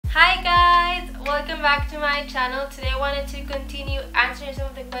Hi guys! Welcome back to my channel. Today I wanted to continue answering some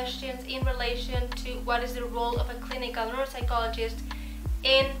of the questions in relation to what is the role of a clinical neuropsychologist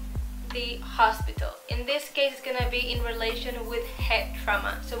in the hospital. In this case, it's gonna be in relation with head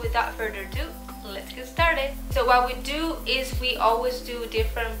trauma. So without further ado, let's get started. So what we do is we always do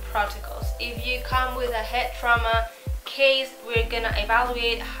different protocols. If you come with a head trauma case, we're gonna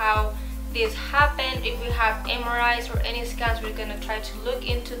evaluate how this happened. If we have MRIs or any scans, we're gonna try to look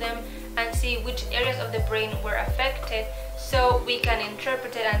into them and see which areas of the brain were affected, so we can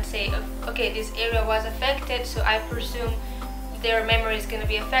interpret it and say, okay, this area was affected, so I presume their memory is going to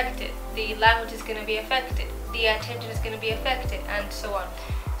be affected, the language is going to be affected, the attention is going to be affected, and so on.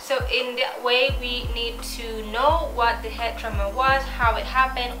 So in that way, we need to know what the head trauma was, how it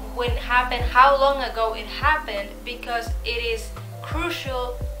happened, when it happened, how long ago it happened, because it is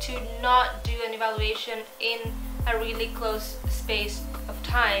crucial to not do an evaluation in a really close space of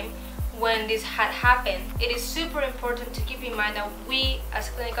time when this had happened. It is super important to keep in mind that we as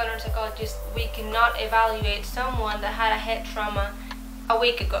clinical neuropsychologists, we cannot evaluate someone that had a head trauma a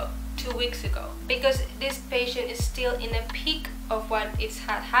week ago, 2 weeks ago, because this patient is still in a peak of what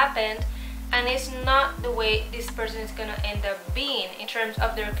had happened, and it's not the way this person is going to end up being in terms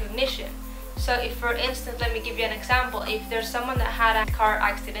of their cognition. So if, for instance, let me give you an example. If there's someone that had a car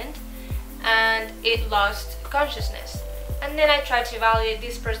accident and it lost consciousness, and then I try to evaluate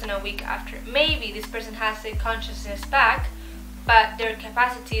this person a week after, maybe this person has the consciousness back, but their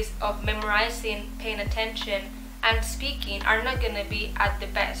capacities of memorizing, paying attention, and speaking are not going to be at the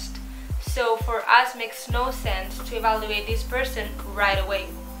best. So for us, it makes no sense to evaluate this person right away.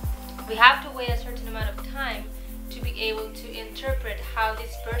 We have to wait a certain amount of time to be able to interpret how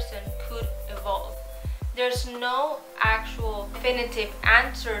this person could evolve. There's no actual definitive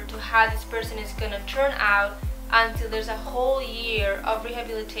answer to how this person is going to turn out until there's a whole year of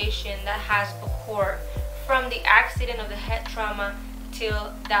rehabilitation that has occurred from the accident of the head trauma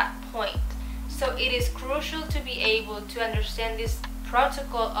till that point. So it is crucial to be able to understand this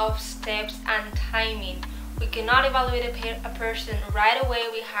protocol of steps and timing. We cannot evaluate a person right away.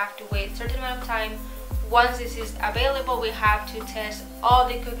 We have to wait a certain amount of time. Once this is available, we have to test all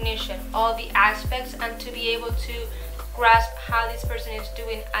the cognition, all the aspects, and to be able to grasp how this person is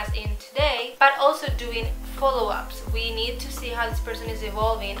doing as in today, but also doing follow-ups. We need to see how this person is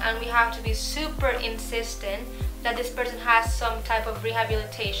evolving, and we have to be super insistent that this person has some type of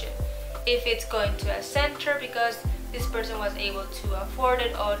rehabilitation. If it's going to a center because this person was able to afford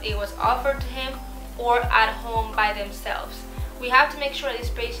it, or it was offered to him, or at home by themselves. We have to make sure this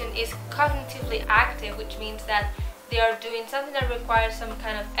patient is cognitively active, which means that they are doing something that requires some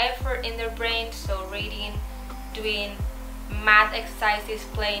kind of effort in their brain, so reading, doing math exercises,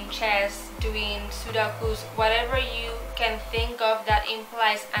 playing chess, doing sudokus, whatever you can think of that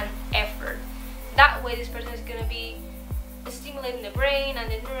implies an effort. That way this person is going to be stimulating the brain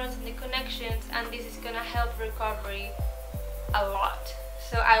and the neurons and the connections, and this is going to help recovery a lot.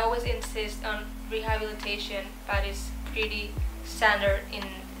 So I always insist on rehabilitation, but it's pretty standard in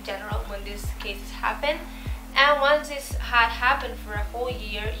general when these cases happen. And once this had happened for a whole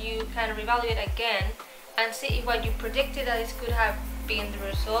year, you can reevaluate again and see if what you predicted that this could have been the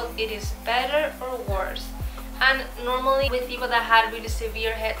result, it is better or worse. And normally with people that had really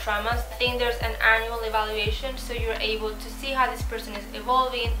severe head traumas, I think there's an annual evaluation, so you're able to see how this person is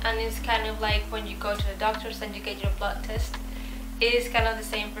evolving, and it's kind of like when you go to the doctors and you get your blood test. It is kind of the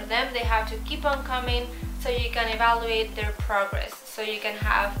same for them. They have to keep on coming so you can evaluate their progress. So you can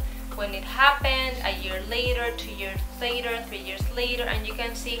have when it happened, a year later, 2 years later, 3 years later, and you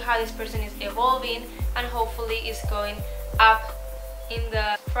can see how this person is evolving, and hopefully is going up in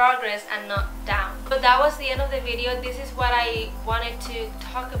the progress and not down. So that was the end of the video. This is what I wanted to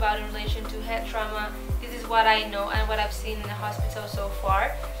talk about in relation to head trauma. This is what I know and what I've seen in the hospital so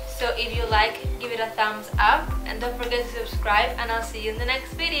far. So if you like, give it a thumbs up, and don't forget to subscribe, and I'll see you in the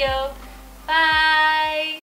next video. Bye!